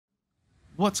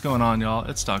What's going on, y'all?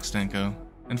 It's Doc Stanko,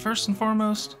 and first and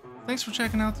foremost, thanks for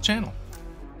checking out the channel.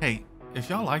 Hey,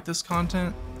 if y'all like this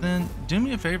content, then do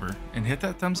me a favor and hit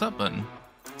that thumbs up button.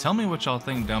 Tell me what y'all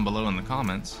think down below in the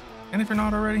comments, and if you're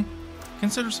not already,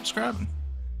 consider subscribing.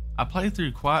 I play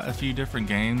through quite a few different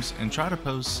games and try to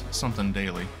post something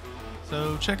daily,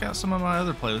 so check out some of my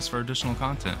other playlists for additional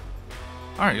content.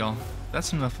 Alright y'all,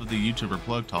 that's enough of the YouTuber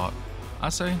plug talk. I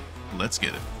say, let's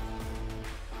get it.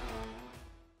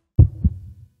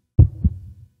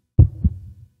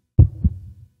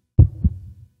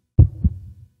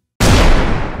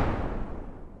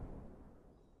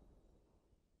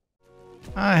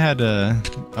 I had to...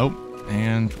 Oh,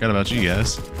 and forgot about you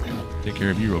guys. Take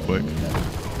care of you real quick.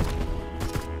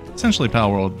 Essentially,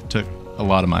 Palworld took a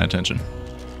lot of my attention.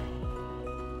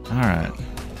 Alright.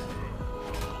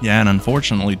 Yeah, and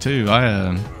unfortunately, too,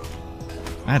 I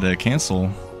had to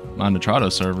cancel my Nitrado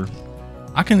server.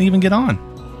 I couldn't even get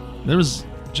on. There was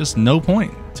just no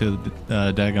point to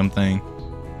the daggum thing.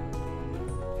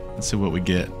 Let's see what we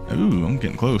get. Ooh, I'm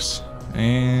getting close.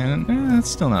 And it's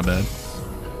still not bad.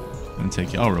 I'm gonna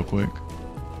take y'all real quick.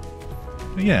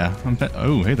 But yeah,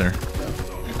 oh, hey there.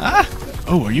 Ah!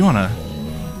 Oh, you're on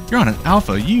an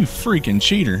alpha, you freaking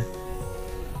cheater.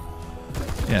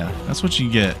 Yeah, that's what you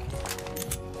get.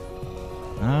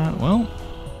 Well,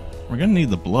 we're gonna need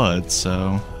the blood,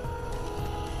 so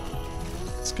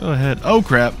let's go ahead. Oh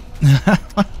crap.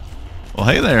 Well,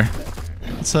 hey there.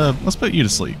 Let's put you to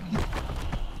sleep.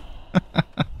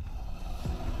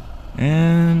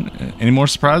 And any more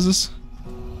surprises?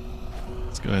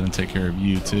 Go ahead and take care of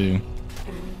you too.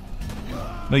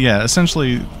 But yeah,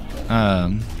 essentially, you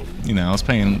know, I was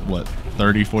paying what,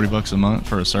 30-40 bucks a month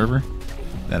for a server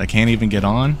that I can't even get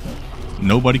on.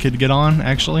 Nobody could get on,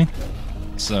 actually.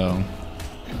 So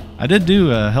I did do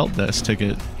a help desk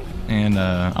ticket, and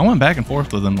I went back and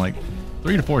forth with them like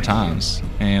 3 to 4 times,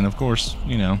 and of course,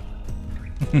 you know,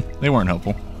 they weren't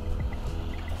helpful.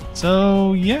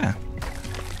 So yeah,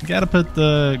 gotta put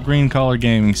the Green Collar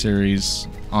Gaming series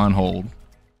on hold.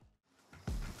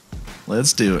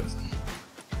 Let's do it.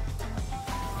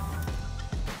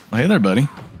 Well, hey there, buddy.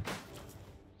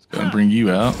 Let's go and bring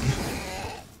you out.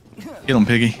 Get him,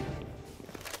 piggy.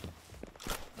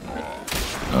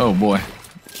 Oh, boy.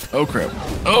 Oh, crap.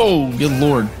 Oh, good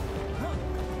lord.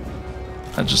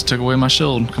 That just took away my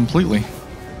shield completely.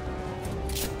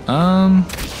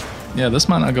 Yeah, this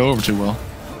might not go over too well.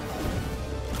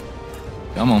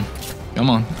 Come on. Come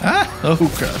on. Ah! Oh,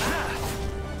 crap.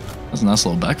 That's a nice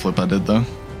little backflip I did, though.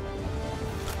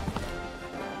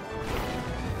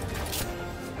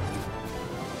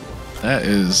 That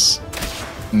is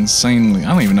insanely...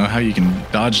 I don't even know how you can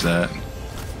dodge that.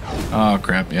 Oh,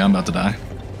 crap. Yeah, I'm about to die.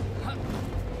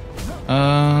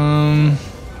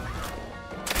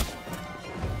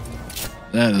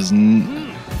 That is...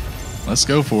 Let's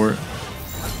go for it.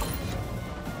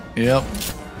 Yep.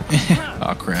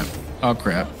 Oh, crap. Oh,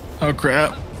 crap. Oh,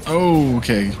 crap. Oh,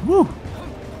 okay. Woo!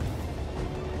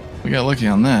 We got lucky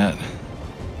on that.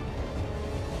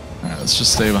 Alright, let's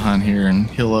just stay behind here and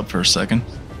heal up for a second.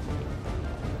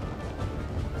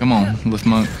 Come on, Lift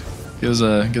Monk. Give us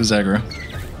aggro.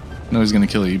 I know he's gonna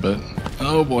kill you, but...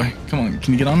 Oh boy, come on,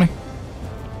 can you get on me?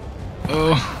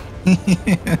 Oh,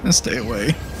 stay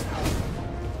away.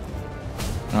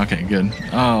 Okay, good.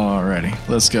 Alrighty,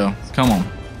 let's go. Come on.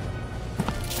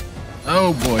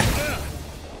 Oh boy.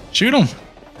 Shoot him!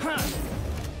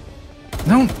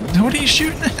 No, what are you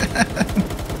shooting at?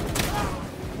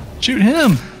 Shoot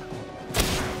him!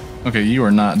 Okay, you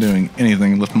are not doing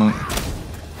anything, Lift Monk.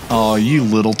 Oh, you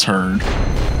little turd.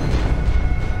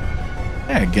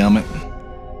 Dadgummit.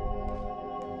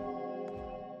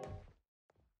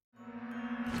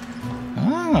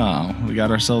 Oh, we got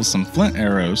ourselves some flint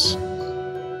arrows.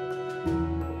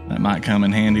 That might come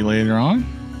in handy later on.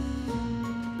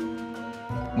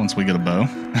 Once we get a bow.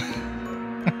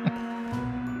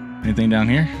 Anything down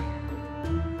here?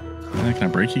 Can I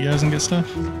break you guys and get stuff?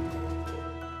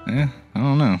 Yeah, I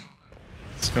don't know.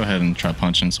 Let's go ahead and try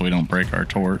punching so we don't break our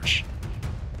torch.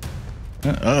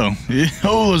 Uh-oh.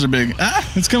 Oh, those are big. Ah,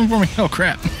 it's coming for me. Oh,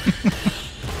 crap.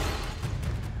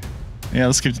 Yeah,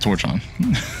 let's keep the torch on.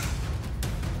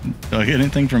 Do I get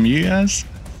anything from you guys?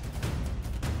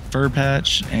 Fur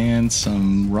patch and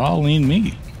some raw lean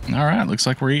meat. All right, looks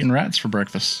like we're eating rats for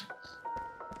breakfast.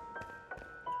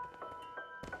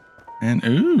 And,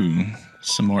 ooh,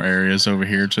 some more areas over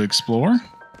here to explore.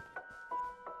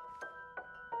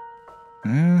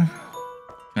 Can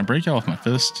I break y'all with my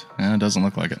fist? It doesn't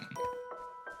look like it.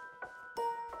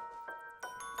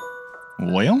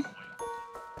 Well,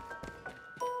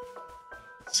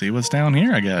 see what's down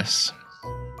here, I guess.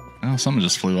 Oh, something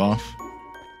just flew off.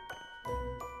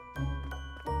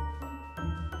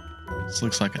 This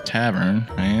looks like a tavern,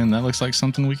 and that looks like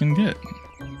something we can get.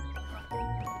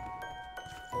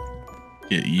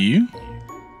 Get you?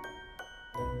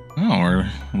 Oh,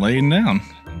 we're laying down.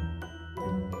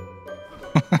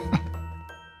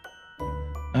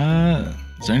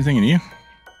 Is there anything in you?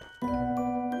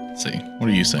 Let's see. What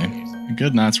do you say? A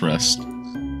good night's rest.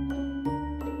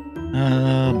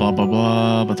 Blah blah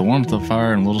blah. But the warmth of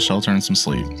fire and a little shelter and some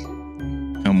sleep.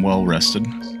 I'm well rested.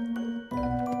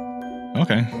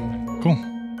 Okay, cool.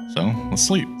 So let's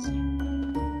sleep.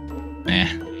 Nah.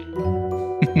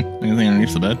 Anything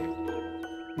underneath the bed?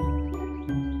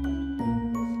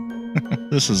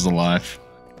 This is the life.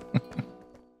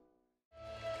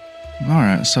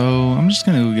 Alright, so I'm just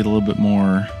going to get a little bit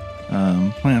more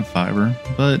plant fiber,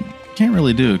 but can't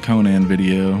really do a Conan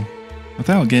video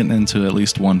without getting into at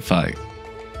least one fight.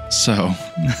 So,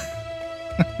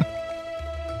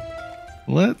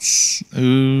 let's...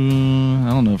 Ooh, I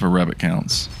don't know if a rabbit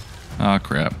counts. Ah,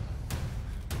 crap.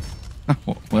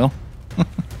 Well,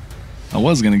 I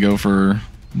was going to go for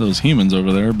those humans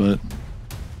over there, but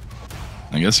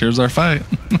I guess here's our fight.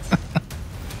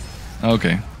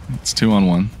 Okay, it's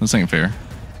 2-on-1. This ain't fair.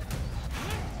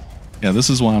 Yeah, this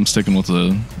is why I'm sticking with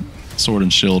the sword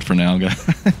and shield for now,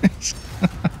 guys.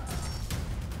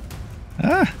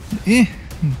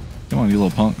 Come on, you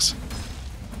little punks.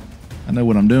 I know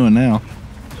what I'm doing now.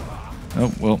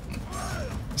 Oh, well,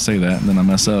 say that, and then I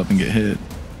mess up and get hit.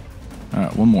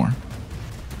 Alright, one more.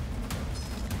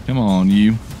 Come on,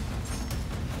 you.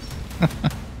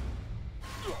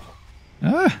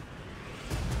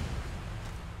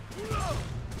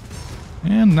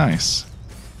 And nice.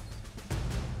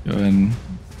 Go ahead and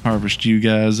harvest you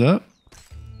guys up.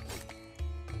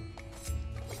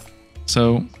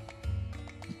 So,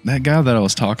 that guy that I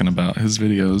was talking about, his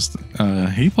videos,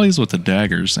 he plays with the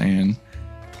daggers, and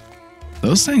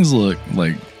those things look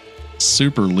like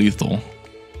super lethal.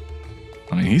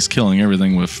 I mean, he's killing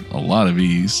everything with a lot of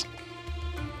ease.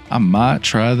 I might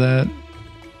try that.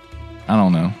 I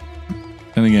don't know.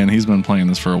 And again, he's been playing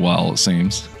this for a while, it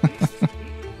seems.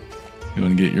 Go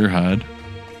and get your hide.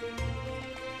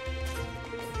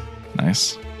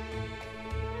 Nice.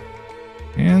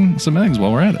 And some eggs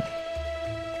while we're at it.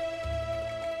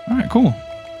 Alright, cool.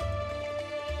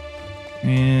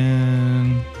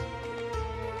 And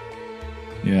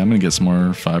yeah, I'm gonna get some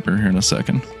more fiber here in a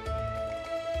second.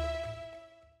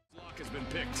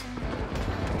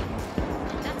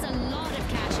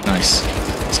 Nice.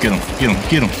 Let's get him. Get him.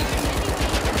 Get him.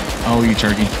 Oh, you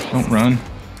turkey. Don't run.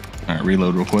 Alright,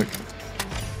 reload real quick.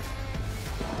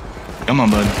 Come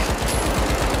on, bud.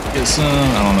 Get some.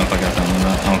 I don't know if I got that one or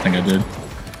not. I don't think I did.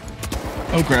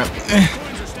 Oh, crap.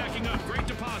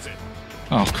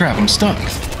 Oh, crap. I'm stuck.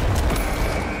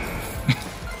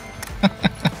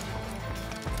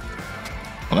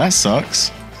 Well, that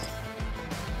sucks.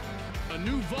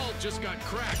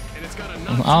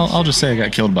 I'll just say I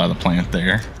got killed by the plant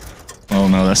there. Oh,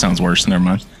 no, that sounds worse. Never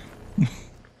mind.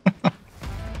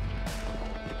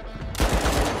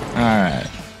 Alright.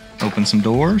 Open some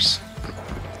doors.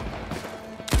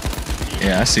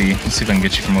 Yeah, I see. Let's see if I can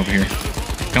get you from over here.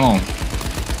 Come on.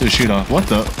 Do a shoot off. What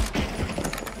the?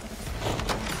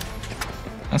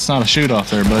 That's not a shoot off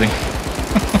there, buddy.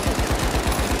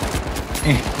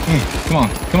 Come on.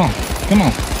 Come on. Come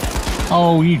on.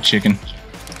 Oh, you chicken.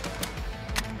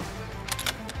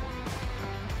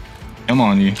 Come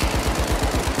on, you.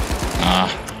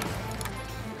 Ah.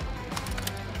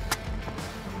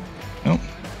 Nope.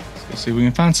 Let's see if we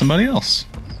can find somebody else.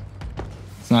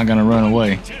 It's not gonna run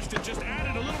away.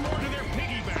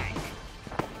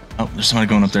 Oh, there's somebody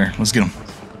going up there. Let's get him.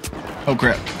 Oh,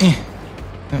 crap.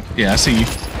 Yeah, I see you.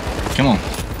 Come on.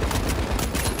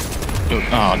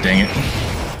 Oh, dang it.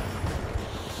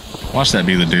 Watch that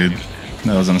be the dude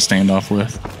that I was in a standoff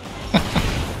with.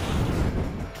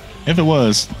 If it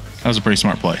was, that was a pretty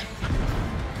smart play.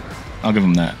 I'll give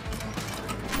him that.